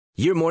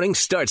Your morning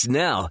starts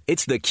now.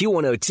 It's the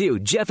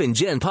Q102 Jeff and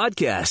Jen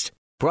podcast.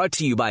 Brought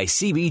to you by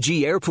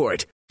CBG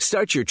Airport.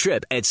 Start your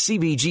trip at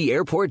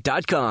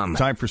CBGAirport.com.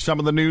 Time for some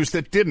of the news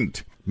that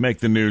didn't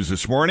make the news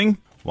this morning.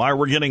 Why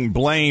we're getting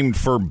blamed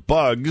for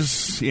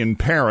bugs in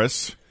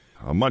Paris.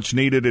 A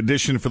much-needed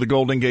addition for the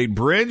Golden Gate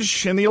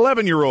Bridge. And the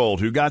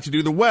 11-year-old who got to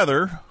do the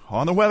weather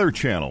on the Weather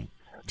Channel.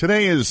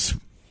 Today is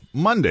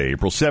Monday,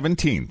 April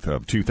 17th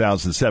of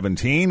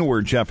 2017.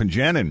 We're Jeff and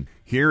Jen, and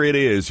here it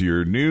is,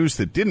 your news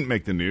that didn't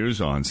make the news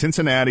on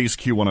Cincinnati's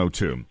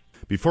Q102.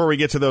 Before we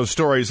get to those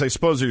stories, I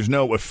suppose there's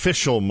no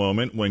official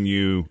moment when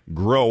you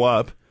grow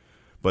up,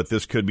 but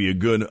this could be a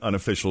good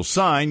unofficial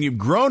sign. You've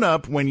grown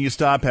up when you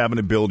stop having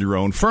to build your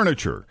own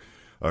furniture.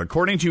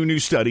 According to a new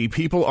study,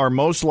 people are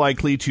most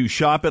likely to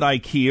shop at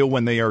IKEA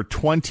when they are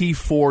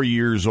 24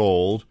 years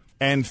old,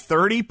 and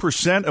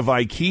 30% of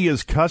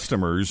IKEA's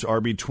customers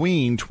are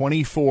between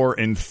 24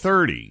 and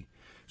 30.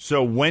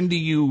 So when do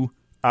you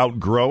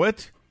outgrow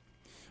it?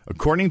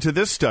 According to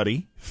this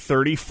study,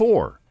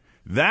 34.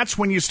 That's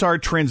when you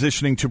start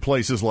transitioning to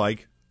places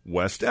like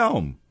West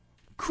Elm,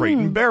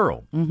 Crate &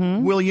 Barrel,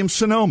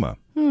 Williams-Sonoma.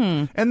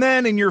 And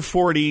then in your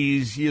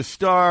 40s, you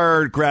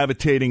start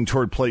gravitating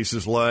toward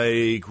places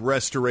like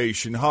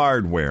Restoration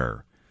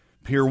Hardware,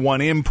 Pier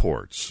 1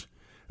 Imports.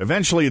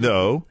 Eventually,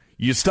 though,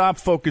 you stop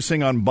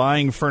focusing on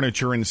buying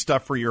furniture and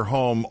stuff for your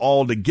home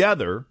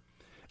altogether,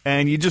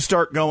 and you just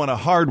start going to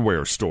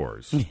hardware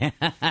stores. Yeah,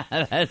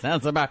 that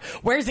sounds about.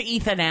 Where's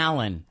Ethan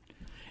Allen?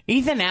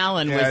 Ethan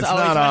Allen was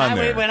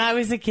always when I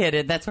was a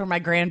kid. That's where my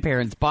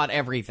grandparents bought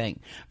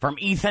everything from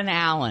Ethan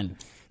Allen.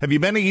 Have you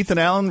been to Ethan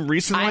Allen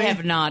recently? I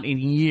have not in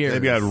years.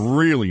 They've got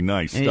really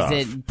nice stuff.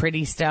 Is it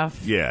pretty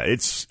stuff? Yeah,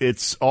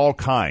 it's all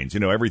kinds. You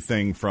know,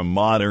 everything from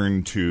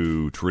modern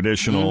to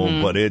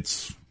traditional, but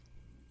it's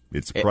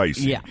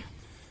pricey.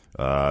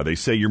 Yeah. They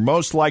say you're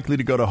most likely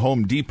to go to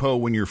Home Depot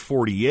when you're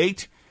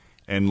 48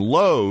 and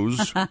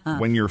Lowe's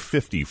when you're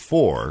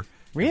 54.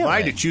 Really? If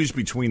I had to choose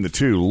between the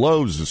two,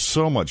 Lowe's is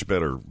so much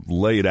better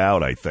laid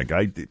out, I think.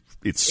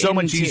 It's so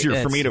much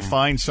easier for me to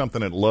find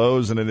something at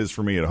Lowe's than it is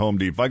for me at Home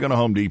Depot. If I go to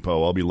Home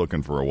Depot, I'll be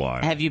looking for a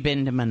while. Have you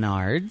been to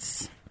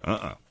Menards?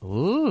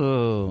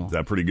 Ooh. Is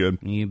that pretty good?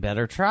 You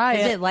better try it.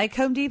 Is it like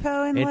Home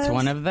Depot and It's Lowe's?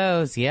 one of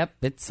those. Yep,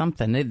 it's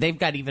something. They've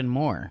got even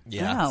more.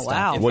 Yeah. Oh,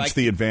 wow. What's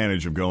the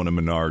advantage of going to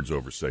Menards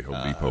over, say,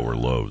 Home Depot or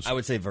Lowe's? I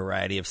would say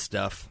variety of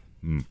stuff.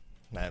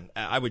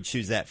 I would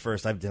choose that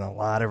first. I've done a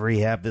lot of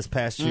rehab this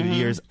past few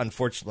years.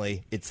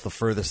 Unfortunately, it's the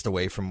furthest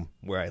away from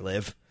where I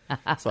live,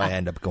 so I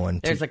end up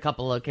going to... There's a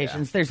couple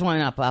locations. Yeah. There's one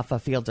up off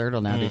of Fields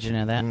Erdel now. Did you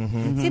know that?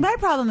 See, my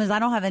problem is I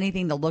don't have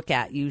anything to look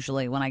at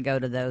usually when I go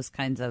to those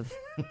kinds of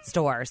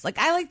stores. Like,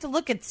 I like to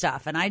look at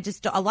stuff, and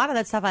a lot of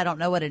that stuff, I don't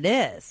know what it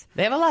is.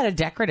 They have a lot of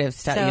decorative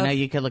stuff. So,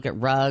 you could look at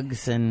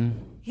rugs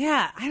and...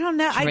 Yeah, I don't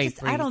know. I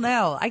don't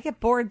know. I get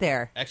bored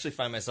there. I actually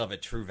find myself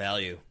at True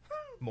Value.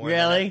 More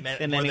really?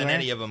 than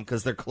any of them,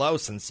 because they're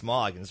close and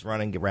small. I can just run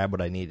and grab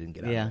what I need and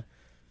get out. Yeah.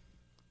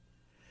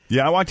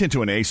 Yeah, I walked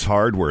into an Ace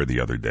Hardware the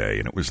other day,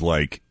 and it was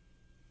like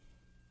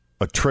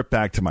a trip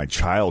back to my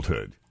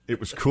childhood.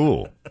 It was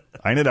cool.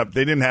 They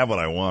didn't have what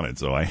I wanted,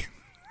 so I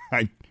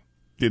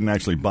didn't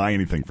actually buy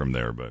anything from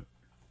there, but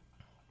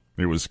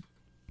it was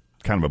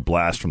kind of a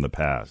blast from the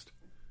past.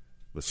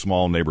 The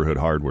small neighborhood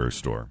hardware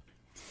store.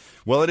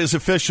 Well, it is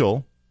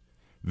official.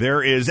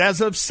 There is, as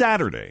of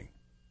Saturday,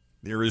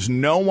 there is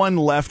no one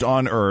left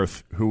on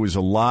Earth who was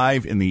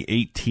alive in the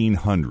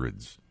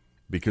 1800s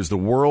because the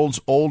world's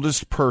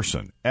oldest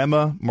person,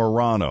 Emma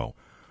Marano,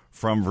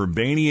 from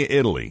Verbania,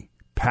 Italy,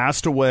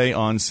 passed away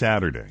on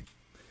Saturday.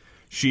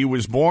 She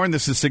was born,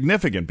 this is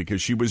significant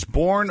because she was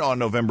born on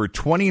November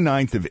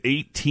 29th of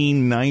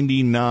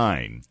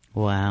 1899.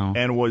 Wow.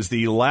 And was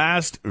the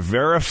last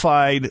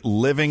verified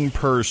living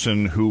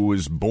person who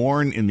was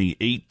born in the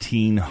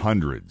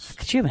 1800s.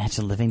 Could you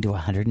imagine living to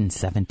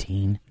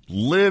 117?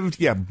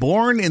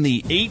 Born in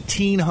the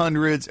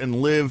 1800s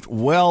and lived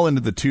well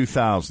into the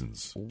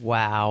 2000s.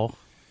 Wow.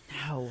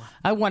 No.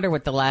 I wonder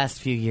what the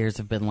last few years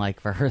have been like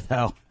for her,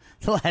 though.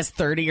 The last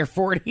 30 or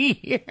 40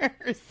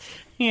 years.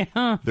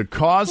 Yeah. The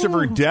cause of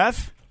her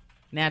death?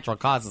 Natural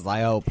causes,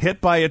 I hope.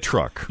 Hit by a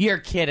truck. You're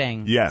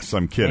kidding. Yes,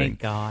 I'm kidding. Thank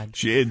God.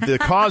 The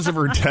cause of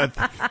her death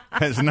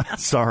has not...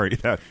 Sorry,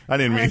 I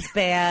didn't mean... That's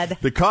bad.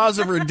 The cause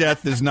of her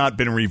death has not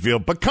been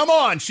revealed. But come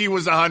on, she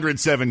was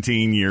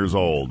 117 years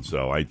old.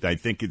 So I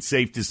think it's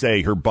safe to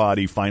say her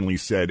body finally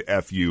said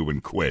F you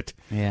and quit.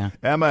 Yeah.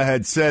 Emma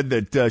had said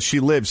that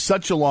she lived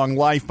such a long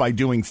life by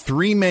doing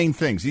three main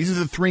things. These are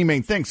the three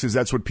main things because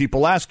that's what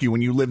people ask you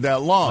when you live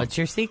that long. What's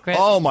your secret?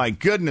 Oh, my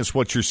goodness,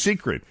 what's your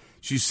secret?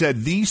 She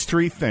said these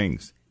three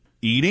things: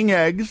 eating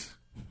eggs,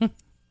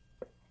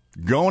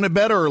 going to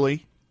bed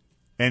early,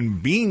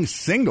 and being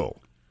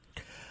single.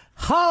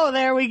 Oh,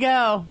 there we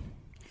go.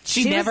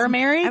 She never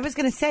married? I was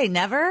going to say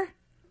never.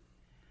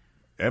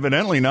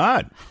 Evidently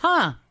not.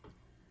 Huh.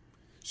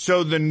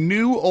 So the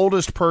new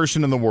oldest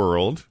person in the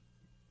world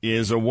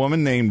is a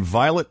woman named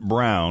Violet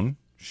Brown.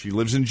 She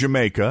lives in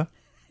Jamaica.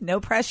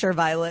 No pressure,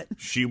 Violet.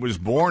 She was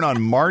born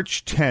on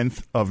March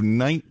 10th of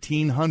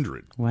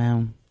 1900.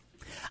 Wow.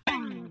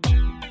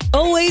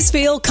 always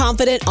feel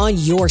confident on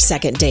your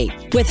second date.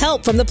 With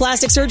help from the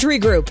Plastic Surgery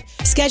Group.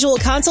 Schedule a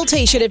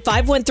consultation at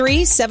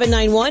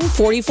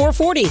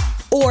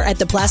 513-791-4440 or at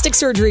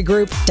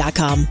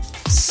theplasticsurgerygroup.com.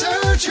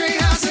 Surgery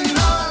has an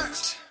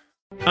art.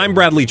 I'm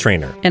Bradley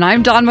Trainer. And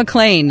I'm Don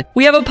McClain.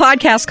 We have a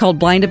podcast called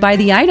Blinded by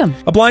the Item.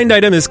 A blind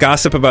item is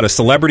gossip about a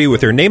celebrity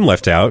with their name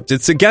left out.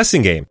 It's a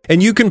guessing game,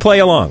 and you can play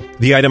along.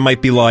 The item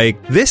might be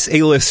like, this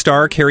A-list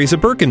star carries a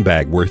Birkin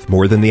bag worth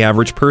more than the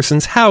average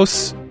person's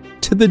house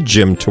to the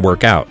gym to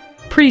work out.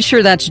 Pretty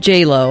sure that's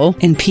J-Lo.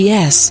 And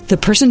P.S. the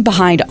person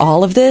behind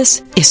all of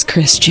this is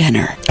Kris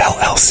Jenner,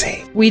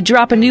 LLC. We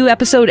drop a new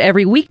episode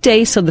every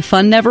weekday so the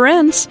fun never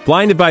ends.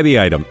 Blinded by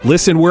the Item.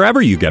 Listen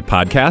wherever you get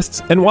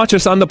podcasts and watch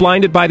us on the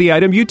Blinded by the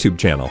Item YouTube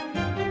channel.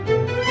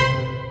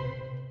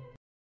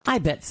 I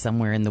bet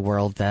somewhere in the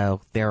world,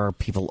 though, there are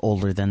people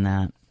older than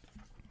that,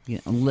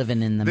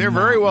 living in the They're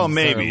very well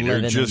mountains or maybe. They're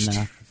living just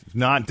in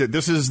not.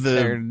 This is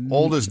they're the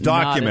oldest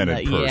not in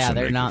documented the- person. Yeah,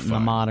 they're they not could in the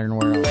find. modern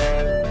world.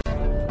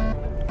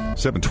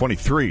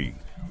 7:23,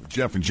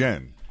 Jeff and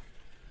Jen.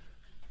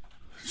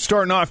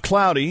 Starting off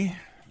cloudy.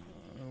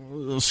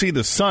 We'll see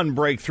the sun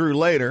break through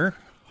later.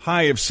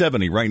 High of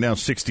 70, right now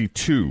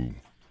 62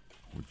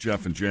 with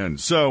Jeff and Jen.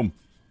 So,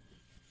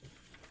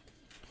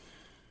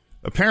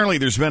 apparently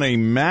there's been a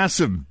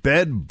massive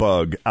bed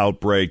bug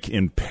outbreak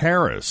in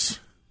Paris.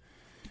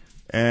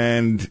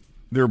 And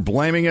they're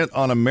blaming it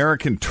on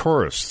American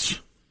tourists.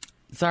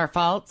 It's our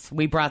fault.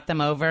 We brought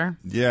them over.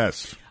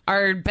 Yes.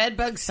 Are bed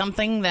bugs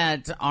something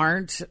that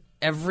aren't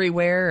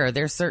everywhere? Are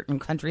there certain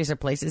countries or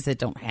places that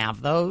don't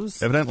have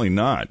those? Evidently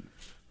not.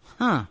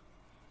 Huh.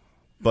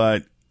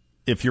 But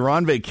if you're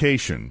on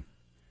vacation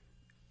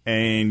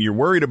and you're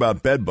worried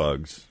about bed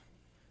bugs,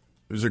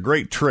 there's a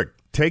great trick.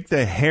 Take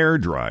the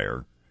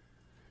hairdryer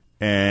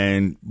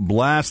and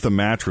blast the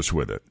mattress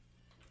with it.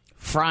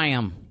 Fry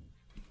them.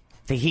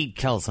 The heat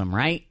kills them,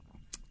 right?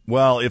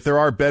 Well, if there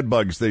are bed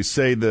bugs, they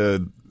say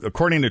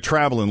according to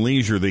Travel and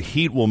Leisure, the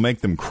heat will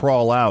make them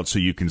crawl out so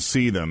you can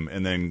see them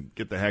and then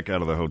get the heck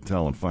out of the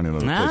hotel and find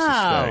another place to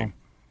stay.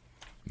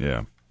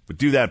 Yeah. But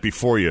do that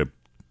before you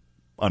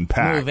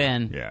unpack. Move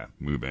in. Yeah,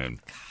 move in.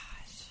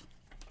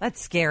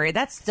 That's scary.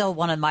 That's still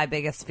one of my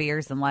biggest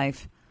fears in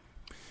life.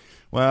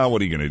 Well,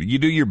 what are you going to do? You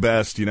do your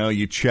best,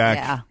 you check.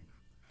 Yeah.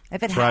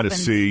 If it try happens, to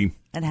see.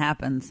 it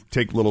happens.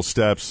 Take little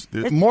steps.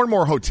 More and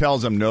more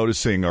hotels I'm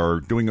noticing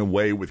are doing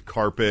away with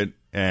carpet,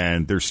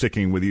 and they're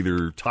sticking with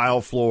either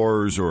tile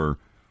floors or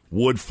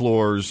wood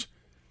floors.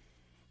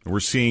 We're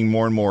seeing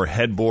more and more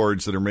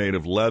headboards that are made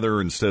of leather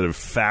instead of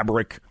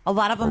fabric. A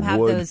lot of them or have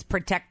wood. those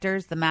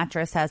protectors. The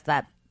mattress has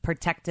that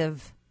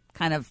protective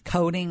kind of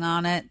coating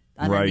on it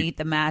underneath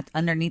the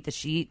underneath the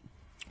sheet.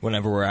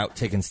 Whenever we're out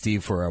taking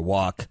Steve for a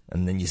walk,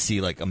 and then you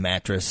see like a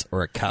mattress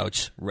or a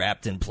couch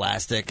wrapped in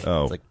plastic,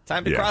 Oh, it's like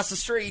time to yeah. cross the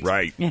street.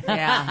 Right.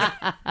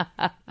 Yeah.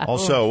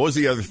 Also, what was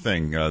the other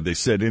thing they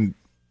said?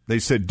 They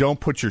said don't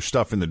put your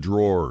stuff in the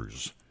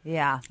drawers.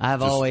 Yeah.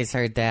 I've always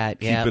heard that.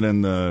 Keep Yeah. it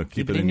in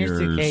keep it in your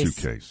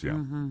suitcase.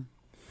 Yeah.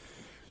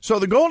 So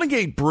the Golden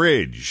Gate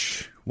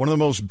Bridge, one of the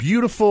most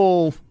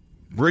beautiful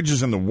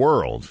bridges in the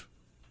world,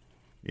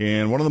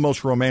 and one of the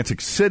most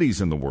romantic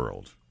cities in the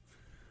world,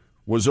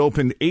 was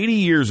opened 80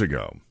 years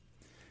ago.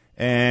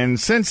 And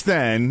since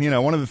then,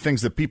 one of the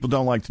things that people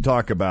don't like to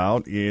talk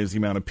about is the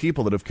amount of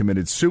people that have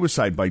committed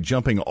suicide by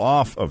jumping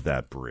off of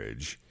that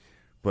bridge.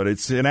 But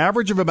it's an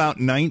average of about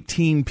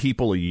 19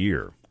 people a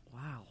year.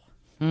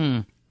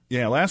 Wow.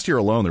 Yeah, last year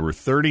alone, there were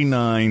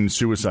 39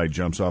 suicide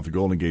jumps off the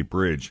Golden Gate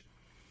Bridge.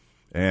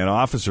 And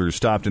officers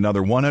stopped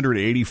another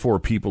 184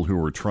 people who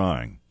were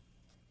trying.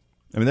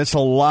 I mean, that's a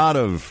lot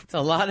of... It's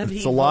a lot of people.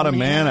 It's a lot of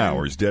man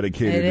man-hours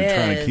dedicated It to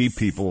trying to is. keep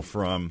people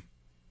from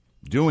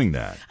doing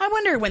that. I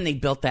wonder when they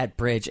built that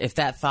bridge if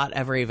that thought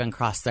ever even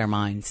crossed their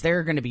minds. There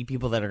are going to be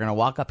people that are going to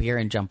walk up here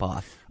and jump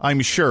off.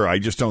 I'm sure. I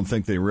just don't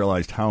think they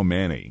realized how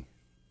many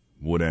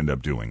would end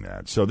up doing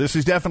that. So this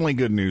is definitely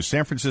good news.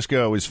 San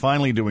Francisco is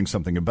finally doing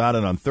something about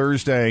it. On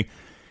Thursday,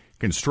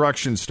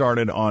 construction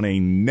started on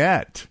a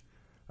net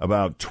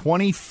about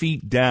 20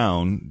 feet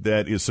down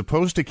that is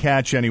supposed to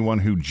catch anyone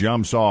who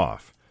jumps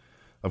off.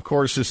 Of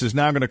course, this is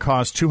now going to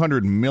cost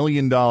 $200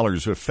 million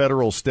of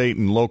federal, state,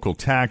 and local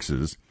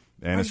taxes.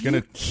 And Are it's going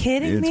you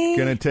kidding me?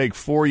 It's going to take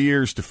 4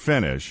 years to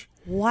finish.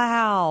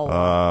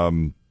 Wow.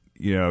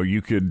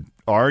 You could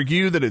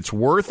argue that it's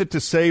worth it to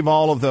save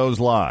all of those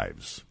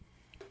lives.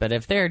 But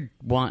if they're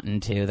wanting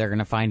to, they're going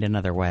to find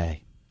another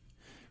way.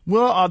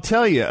 Well, I'll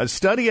tell you, a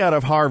study out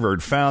of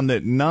Harvard found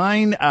that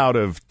 9 out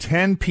of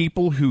 10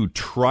 people who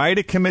try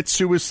to commit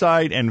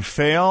suicide and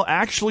fail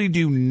actually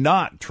do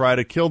not try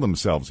to kill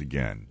themselves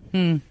again.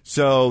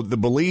 So the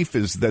belief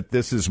is that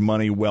this is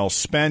money well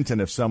spent,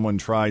 and if someone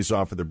tries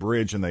off of the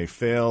bridge and they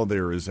fail,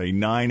 there is a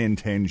 9 in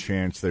 10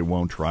 chance they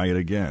won't try it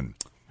again.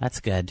 That's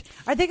good.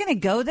 Are they going to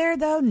go there,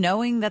 though,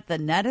 knowing that the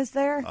net is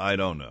there? I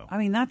don't know. I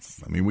mean,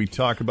 we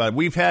talk about,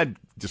 we've had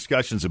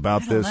discussions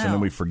about this, and know. then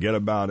we forget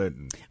about it.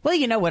 Well,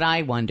 you know what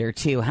I wonder,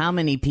 too? How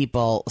many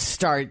people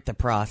start the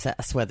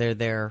process, whether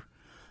they're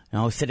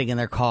sitting in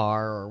their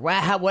car or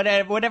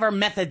whatever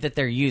method that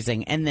they're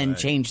using, and then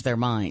change their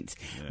minds.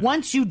 Yeah.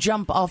 Once you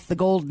jump off the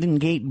Golden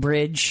Gate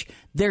Bridge,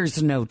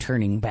 there's no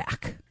turning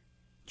back.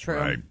 True.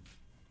 Right.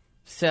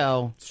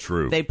 So it's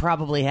true. They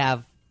probably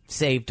have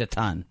saved a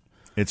ton.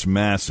 It's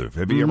massive.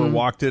 Have you ever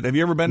walked it? Have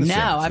you ever been to San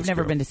Francisco? No, I've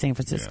never been to San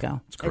Francisco. Yeah,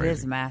 it's crazy. It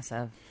is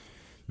massive.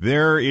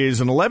 There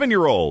is an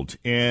 11-year-old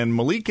in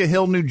Malika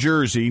Hill, New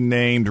Jersey,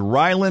 named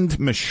Ryland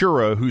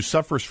Mishura, who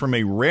suffers from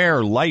a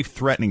rare,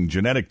 life-threatening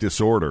genetic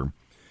disorder.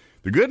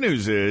 The good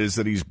news is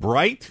that he's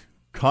bright,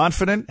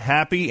 confident,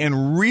 happy,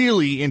 and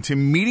really into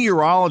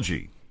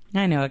meteorology.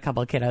 I know a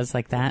couple of kiddos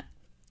like that.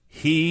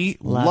 He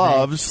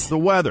loves the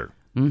weather.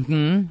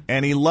 Mm-hmm.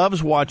 And he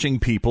loves watching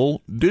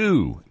people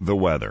do the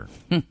weather.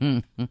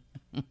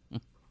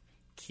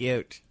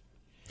 Cute.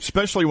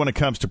 Especially when it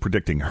comes to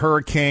predicting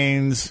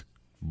hurricanes,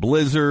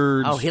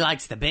 blizzards. Oh, he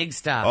likes the big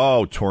stuff.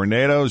 Oh,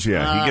 tornadoes.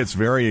 Yeah, he gets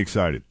very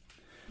excited.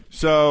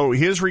 So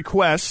his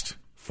request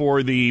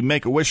for the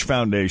Make-A-Wish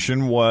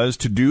Foundation was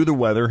to do the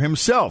weather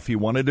himself. He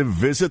wanted to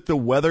visit the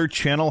Weather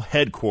Channel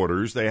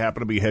headquarters. They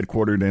happen to be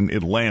headquartered in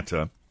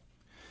Atlanta.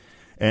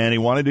 And he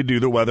wanted to do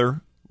the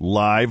weather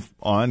live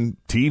on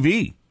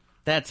TV.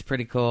 That's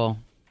pretty cool.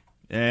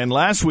 And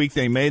last week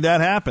they made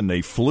that happen.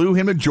 They flew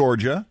him to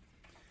Georgia,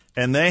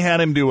 and they had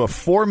him do a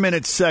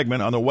 4-minute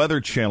segment on the Weather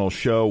Channel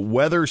show,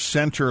 Weather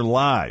Center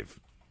Live.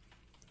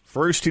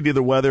 First, he did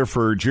the weather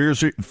for New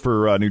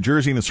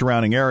Jersey and the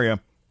surrounding area,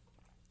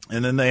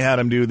 and then they had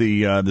him do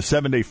the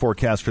 7-day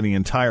forecast for the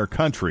entire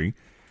country,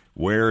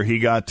 where he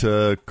got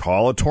to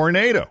call a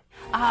tornado.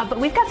 But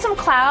we've got some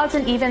clouds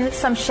and even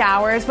some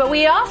showers. But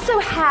we also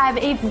have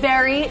a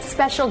very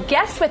special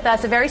guest with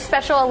us, a very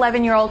special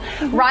 11-year-old,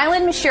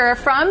 Ryland Mishura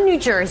from New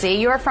Jersey.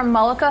 You are from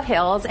Mullica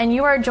Hills, and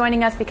you are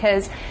joining us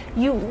because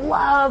you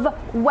love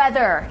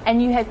weather,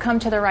 and you have come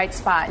to the right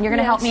spot. And you're going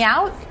to help me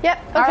out? Yep.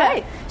 Okay. All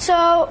right.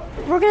 So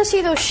we're going to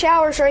see those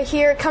showers right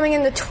here coming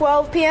in the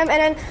 12 p.m.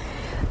 and then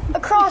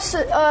across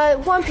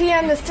 1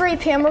 p.m. to 3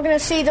 p.m. we're going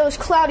to see those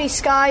cloudy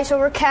skies,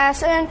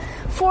 overcast, and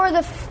 4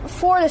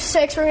 to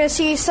 6 we're going to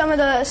see some of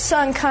the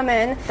sun come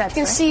in. That's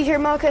you can see here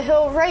Mullica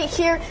Hill right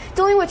here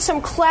dealing with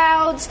some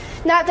clouds,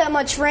 not that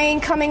much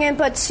rain coming in,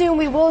 but soon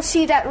we will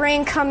see that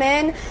rain come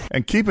in.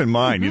 And keep in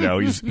mind,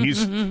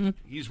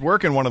 he's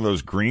working one of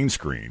those green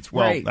screens.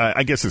 Well, right.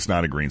 I guess it's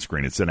not a green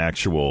screen. It's an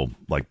actual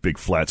big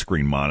flat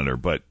screen monitor,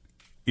 but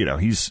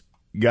he's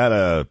got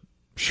a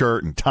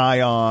shirt and tie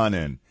on,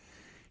 and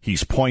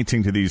he's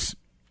pointing to these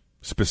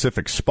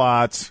specific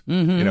spots.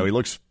 Mm-hmm.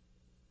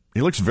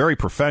 He looks very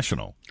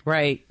professional.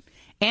 Right.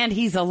 And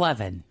he's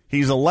 11.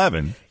 He's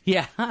 11.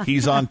 Yeah.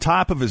 He's on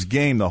top of his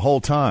game the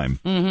whole time.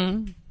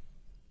 Mm-hmm.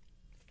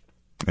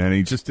 And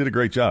he just did a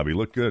great job. He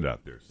looked good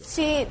out there. So.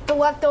 See the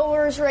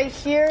leftovers right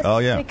here. Oh,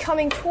 yeah. They're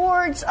coming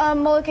towards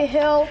Mullica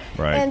Hill.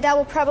 Right. And that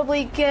will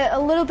probably get a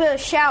little bit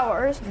of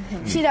showers.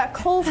 Mm-hmm. See that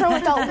cold front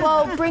with that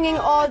low bringing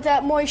all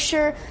that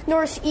moisture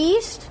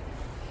northeast.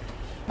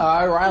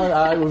 All right,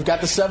 Ryland, we've got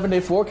the 7-day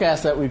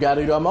forecast that we've got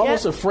to do. I'm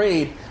almost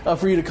afraid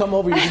for you to come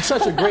over. You did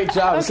such a great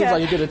job. It seems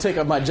like you're going to take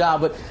up my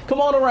job. But come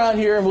on around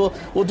here, and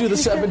we'll do the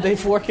 7-day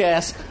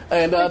forecast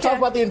and talk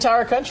about the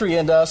entire country.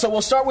 And so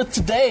we'll start with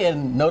today.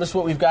 And notice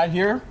what we've got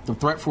here. The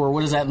threat for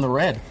what is that in the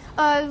red?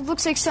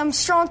 Looks like some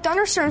strong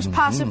thunderstorms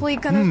possibly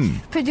going to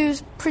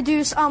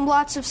produce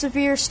lots of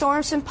severe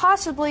storms, and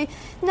possibly,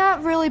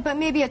 not really, but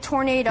maybe a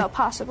tornado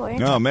possibly.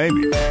 No,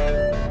 maybe.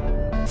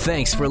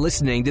 Thanks for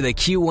listening to the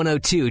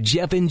Q102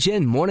 Jeff and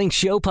Jen Morning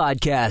Show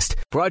podcast,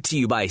 brought to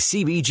you by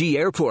CBG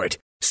Airport.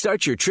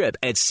 Start your trip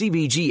at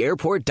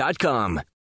CBGAirport.com.